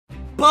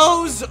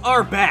Bows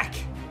are back.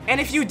 And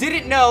if you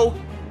didn't know,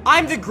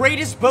 I'm the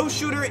greatest bow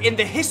shooter in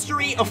the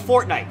history of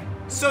Fortnite.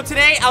 So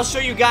today, I'll show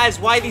you guys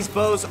why these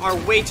bows are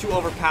way too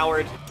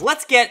overpowered.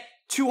 Let's get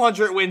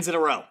 200 wins in a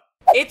row.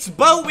 It's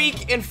bow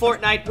week in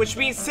Fortnite, which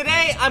means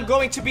today I'm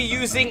going to be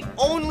using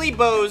only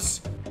bows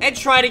and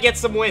try to get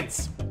some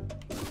wins.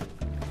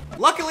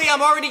 Luckily,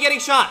 I'm already getting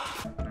shot.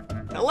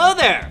 Hello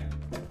there.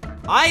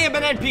 I am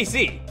an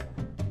NPC.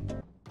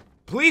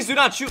 Please do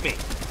not shoot me.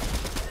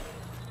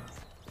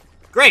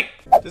 Great.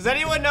 Does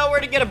anyone know where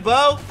to get a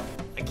bow?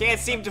 I can't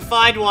seem to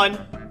find one.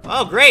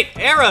 Oh, great.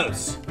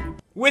 Arrows.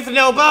 With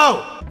no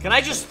bow. Can I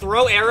just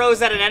throw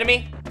arrows at an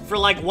enemy for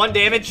like 1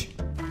 damage?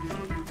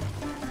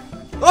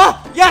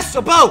 Oh, yes,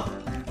 a bow.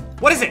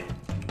 What is it?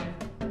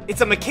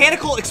 It's a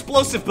mechanical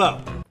explosive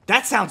bow.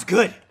 That sounds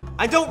good.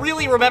 I don't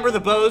really remember the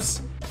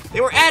bows.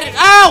 They were added,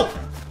 ow!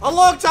 A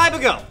long time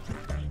ago.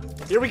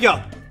 Here we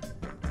go.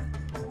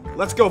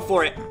 Let's go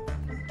for it.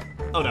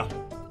 Oh no.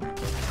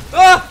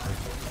 Ah!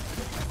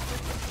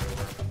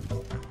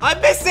 I'm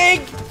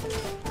missing!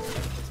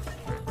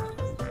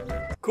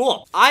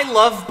 Cool. I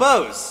love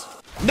bows.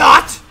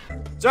 Not!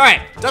 It's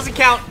alright. Doesn't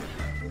count.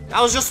 That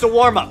was just a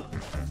warm-up.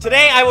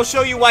 Today, I will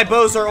show you why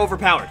bows are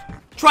overpowered.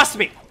 Trust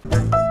me.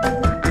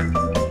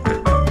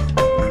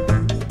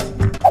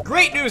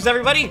 Great news,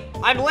 everybody.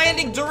 I'm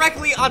landing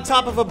directly on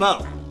top of a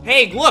bow.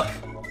 Hey, look.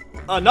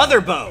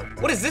 Another bow.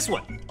 What is this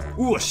one?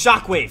 Ooh, a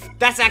shockwave.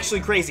 That's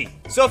actually crazy.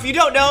 So if you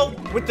don't know,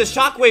 with the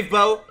shockwave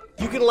bow,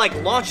 you can like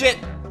launch it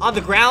on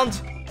the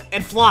ground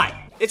and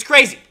fly. It's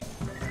crazy.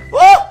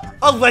 Oh,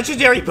 a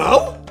legendary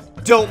bow?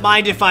 Don't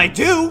mind if I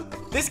do.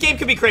 This game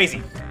could be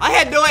crazy. I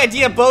had no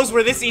idea bows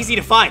were this easy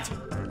to find.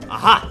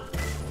 Aha.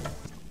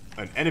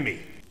 An enemy.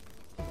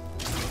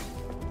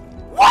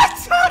 What?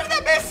 How did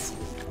that miss?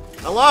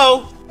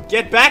 Hello?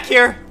 Get back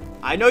here.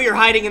 I know you're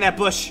hiding in that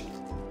bush.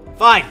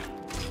 Fine.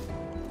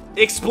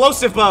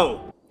 Explosive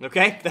bow.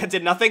 Okay, that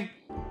did nothing.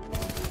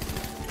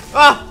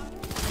 Ah!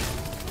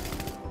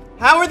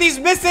 How are these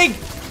missing?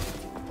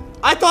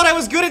 I thought I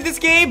was good at this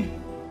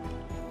game.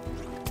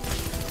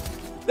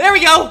 There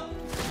we go.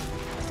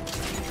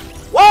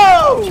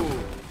 Whoa!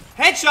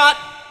 Headshot.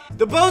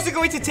 The bows are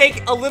going to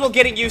take a little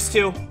getting used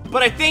to,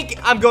 but I think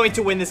I'm going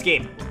to win this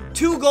game.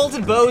 2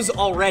 golden bows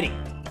already.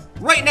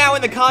 Right now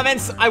in the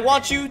comments, I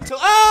want you to...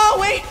 Oh,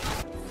 wait!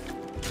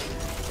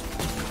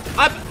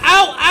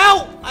 Ow,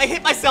 ow! I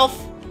hit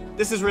myself.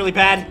 This is really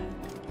bad.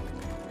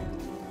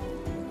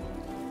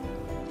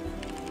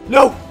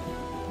 No!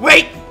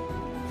 Wait!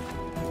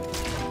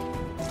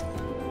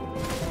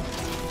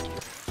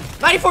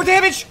 94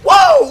 damage!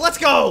 Whoa! Let's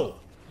go!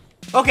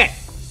 Okay,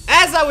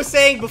 as I was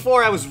saying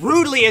before I was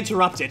rudely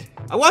interrupted,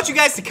 I want you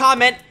guys to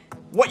comment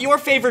what your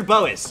favorite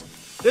bow is.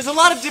 There's a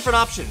lot of different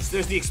options.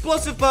 There's the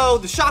explosive bow,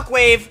 the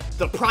shockwave,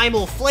 the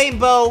primal flame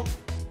bow.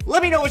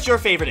 Let me know what your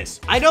favorite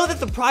is. I know that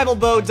the primal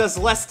bow does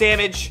less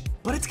damage,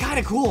 but it's kind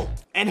of cool.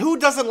 And who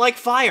doesn't like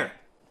fire?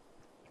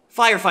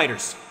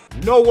 Firefighters.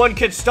 No one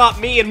can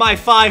stop me and my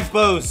 5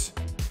 bows.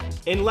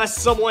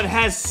 Unless someone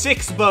has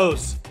 6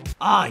 bows.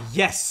 Ah,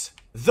 yes.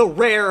 The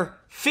rare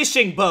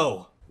fishing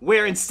bow,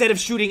 where instead of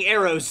shooting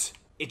arrows,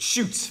 it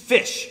shoots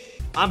fish.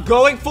 I'm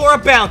going for a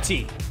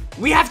bounty.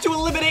 We have to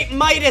eliminate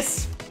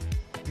Midas.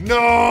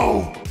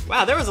 No!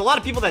 Wow, there was a lot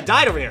of people that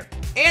died over here.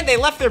 And they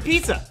left their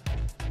pizza.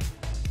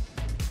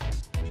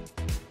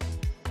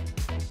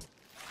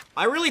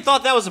 I really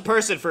thought that was a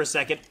person for a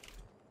second.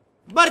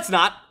 But it's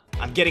not.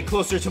 I'm getting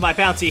closer to my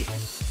bounty.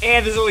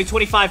 And there's only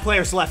 25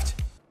 players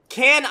left.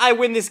 Can I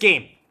win this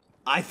game?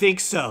 I think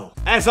so.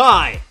 As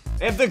I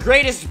am the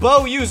greatest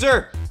bow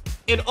user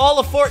in all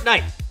of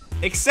Fortnite.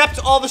 Except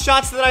all the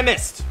shots that I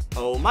missed.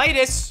 Oh,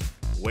 Midas.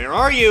 Where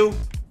are you?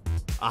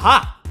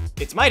 Aha.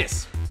 It's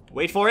Midas.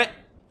 Wait for it.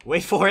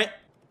 Wait for it.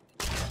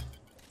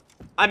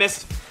 I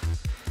missed.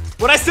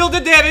 But I still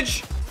did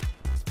damage.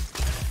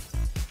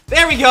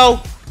 There we go.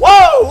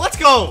 Whoa, let's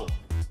go.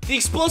 The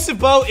explosive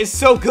bow is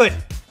so good.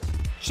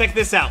 Check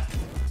this out.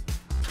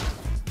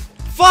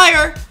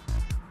 Fire.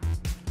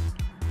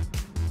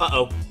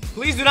 Uh-oh.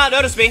 Please do not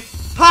notice me.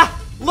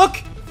 Ha! Look!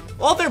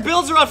 All their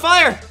builds are on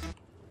fire.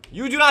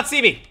 You do not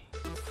see me.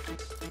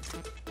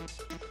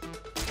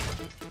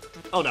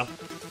 Oh no.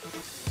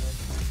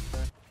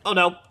 Oh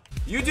no.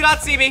 You do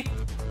not see me.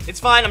 It's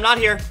fine, I'm not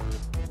here.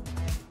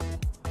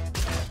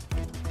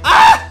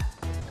 Ah!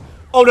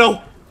 Oh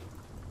no.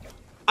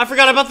 I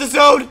forgot about the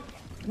zone.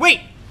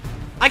 Wait.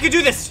 I could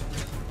do this.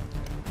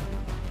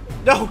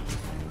 No.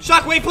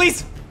 Shockwave,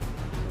 please.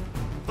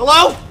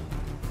 Hello?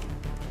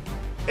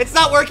 It's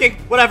not working.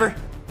 Whatever.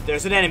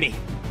 There's an enemy.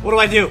 What do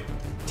I do?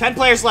 10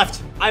 players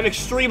left. I'm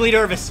extremely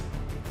nervous.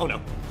 Oh no.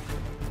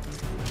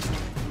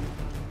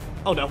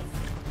 Oh no.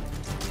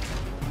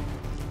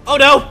 Oh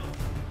no.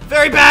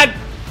 Very bad.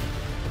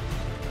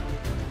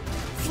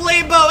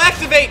 Flame bow,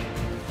 activate!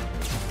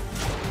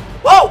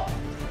 Whoa!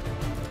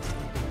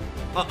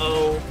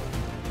 Uh-oh.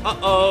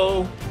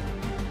 Uh-oh.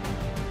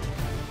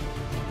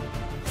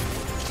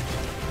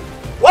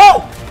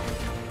 Whoa!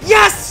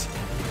 Yes!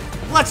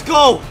 Let's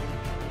go!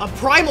 A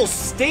primal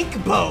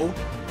stink bow?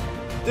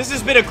 This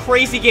has been a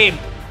crazy game.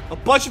 A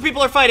bunch of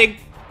people are fighting.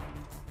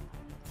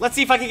 Let's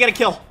see if I can get a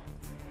kill.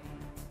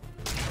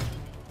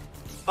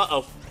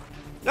 Uh-oh.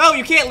 No,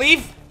 you can't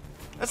leave.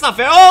 That's not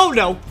fair. Oh,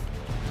 no.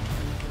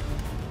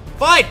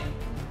 Fine.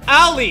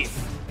 I'll leave.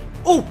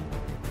 Ooh,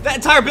 that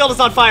entire build is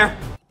on fire.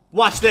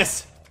 Watch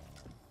this.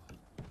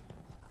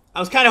 I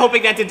was kind of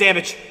hoping that did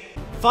damage.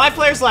 5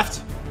 players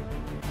left.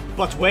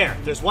 But where?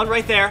 There's one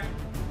right there.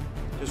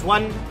 There's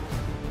one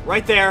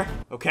right there.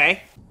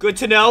 Okay, good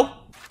to know.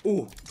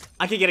 Ooh,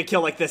 I could get a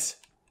kill like this.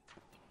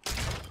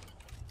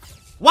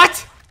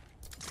 What?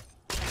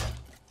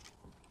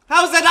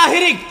 How is that not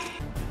hitting?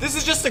 This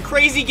is just a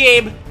crazy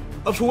game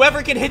of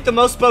whoever can hit the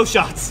most bow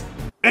shots.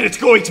 And it's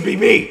going to be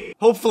me.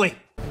 Hopefully.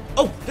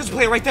 Oh, there's a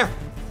player right there.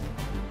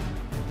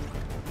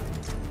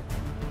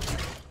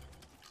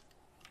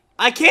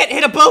 I can't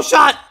hit a bow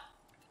shot.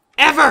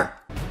 Ever.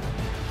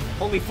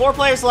 Only 4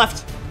 players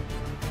left.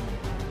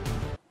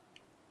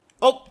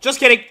 Oh, just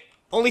kidding.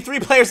 Only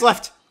 3 players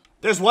left.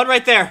 There's one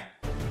right there.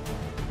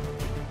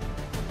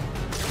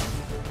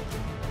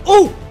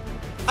 Oh,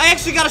 I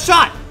actually got a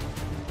shot.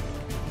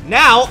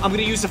 Now, I'm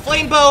gonna use the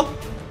flame bow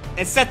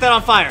and set that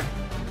on fire.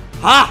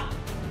 Ha!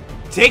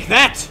 Take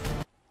that.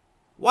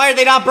 Why are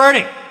they not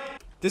burning?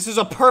 This is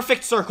a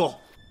perfect circle.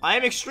 I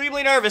am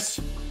extremely nervous.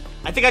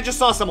 I think I just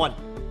saw someone.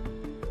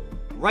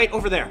 Right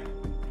over there.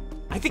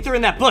 I think they're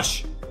in that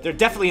bush. They're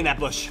definitely in that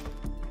bush.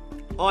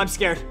 Oh, I'm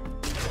scared.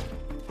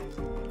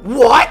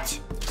 What?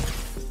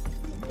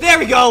 There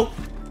we go.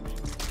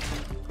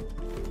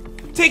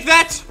 Take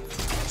that.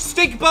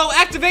 Stink bow,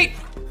 activate.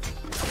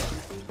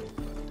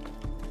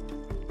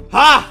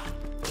 Ha!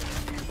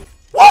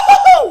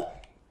 Woohoo!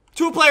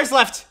 2 players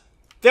left.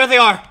 There they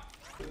are.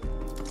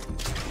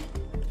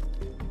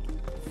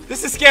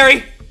 This is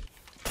scary.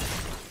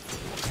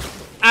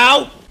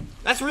 Ow!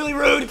 That's really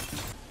rude.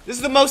 This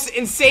is the most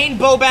insane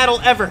bow battle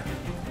ever.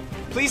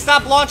 Please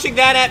stop launching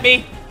that at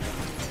me.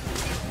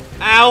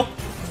 Ow.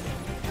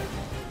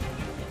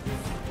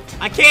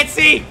 I can't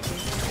see.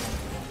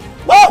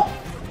 Whoa!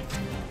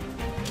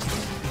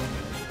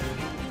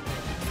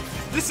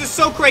 This is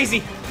so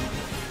crazy.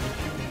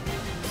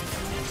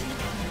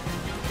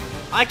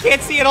 I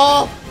can't see at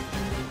all.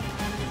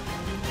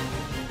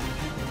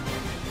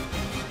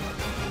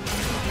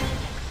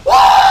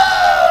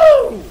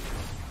 Woo!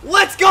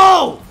 Let's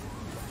go!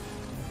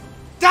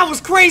 That was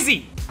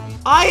crazy.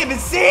 I am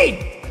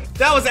insane.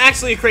 That was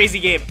actually a crazy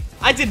game.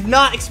 I did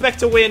not expect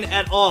to win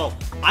at all.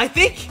 I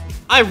think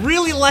I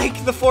really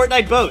like the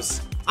Fortnite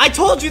bows. I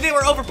told you they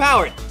were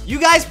overpowered.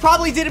 You guys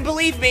probably didn't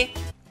believe me,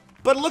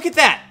 but look at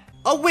that.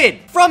 A win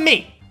from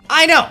me.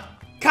 I know,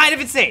 kind of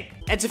insane.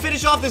 And to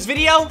finish off this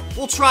video,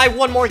 we'll try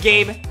one more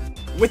game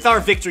with our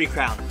victory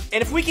crown.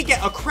 And if we can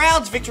get a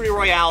crown's victory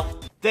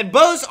royale, then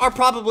bows are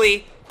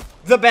probably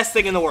the best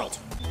thing in the world.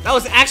 That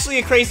was actually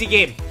a crazy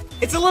game.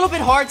 It's a little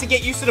bit hard to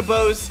get used to the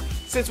bows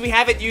since we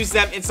haven't used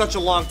them in such a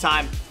long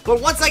time.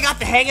 But once I got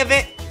the hang of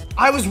it,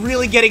 I was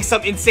really getting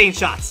some insane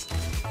shots.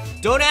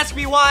 Don't ask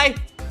me why,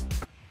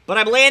 but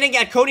I'm landing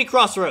at Cody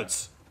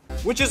Crossroads,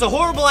 which is a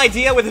horrible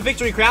idea with a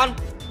victory crown,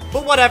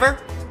 but whatever.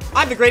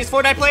 I'm the greatest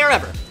Fortnite player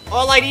ever.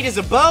 All I need is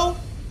a bow,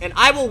 and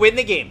I will win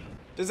the game.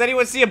 Does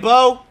anyone see a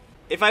bow?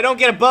 If I don't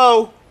get a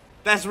bow,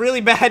 that's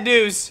really bad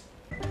news.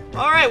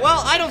 Alright,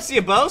 well, I don't see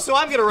a bow, so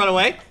I'm gonna run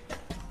away.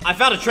 I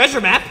found a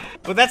treasure map,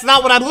 but that's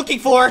not what I'm looking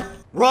for.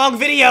 Wrong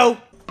video.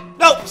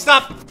 No,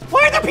 stop.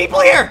 Why are there people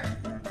here?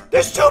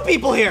 There's 2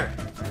 people here.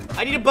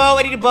 I need a bow,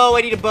 I need a bow,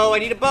 I need a bow, I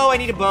need a bow, I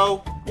need a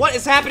bow. What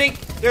is happening?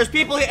 There's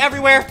people here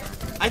everywhere.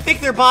 I think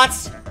they're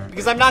bots,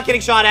 because I'm not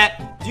getting shot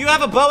at. Do you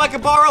have a bow I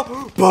can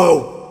borrow?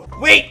 Bow.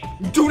 Wait,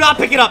 do not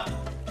pick it up.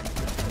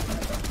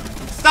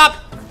 Stop.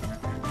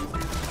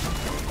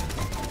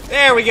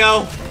 There we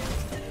go.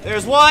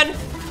 There's 1,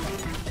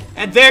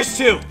 and there's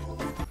 2.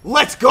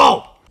 Let's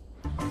go.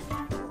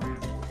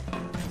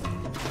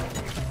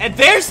 And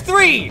there's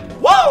 3.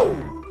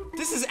 Whoa!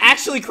 This is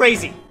actually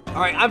crazy.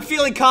 All right, I'm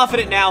feeling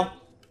confident now.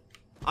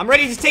 I'm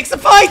ready to take some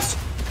fights.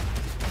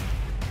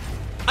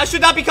 I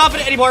should not be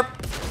confident anymore.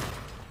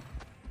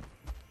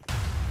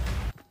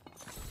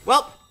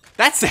 Well,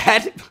 that's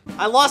sad.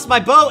 I lost my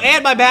bow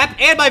and my map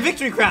and my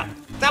victory crown.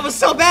 That was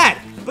so bad.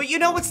 But you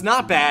know what's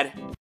not bad?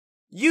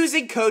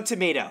 Using code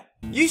tomato.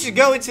 You should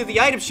go into the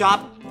item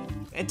shop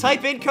and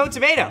type in code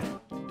tomato.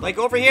 Like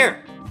over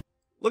here.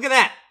 Look at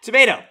that.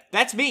 Tomato.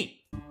 That's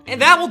me. And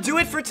that will do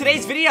it for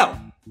today's video.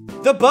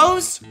 The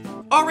bows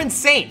are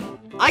insane.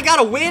 I got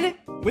a win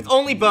with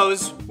only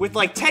bows with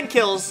like 10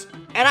 kills.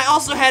 And I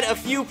also had a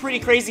few pretty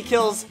crazy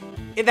kills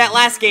in that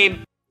last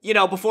game, you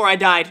know, before I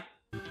died.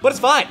 But it's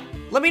fine.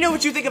 Let me know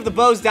what you think of the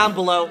bows down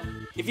below.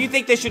 If you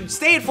think they should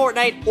stay in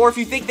Fortnite, or if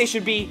you think they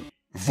should be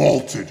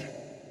vaulted.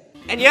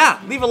 And yeah,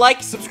 leave a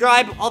like,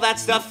 subscribe, all that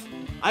stuff.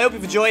 I hope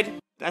you've enjoyed.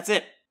 That's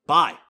it. Bye.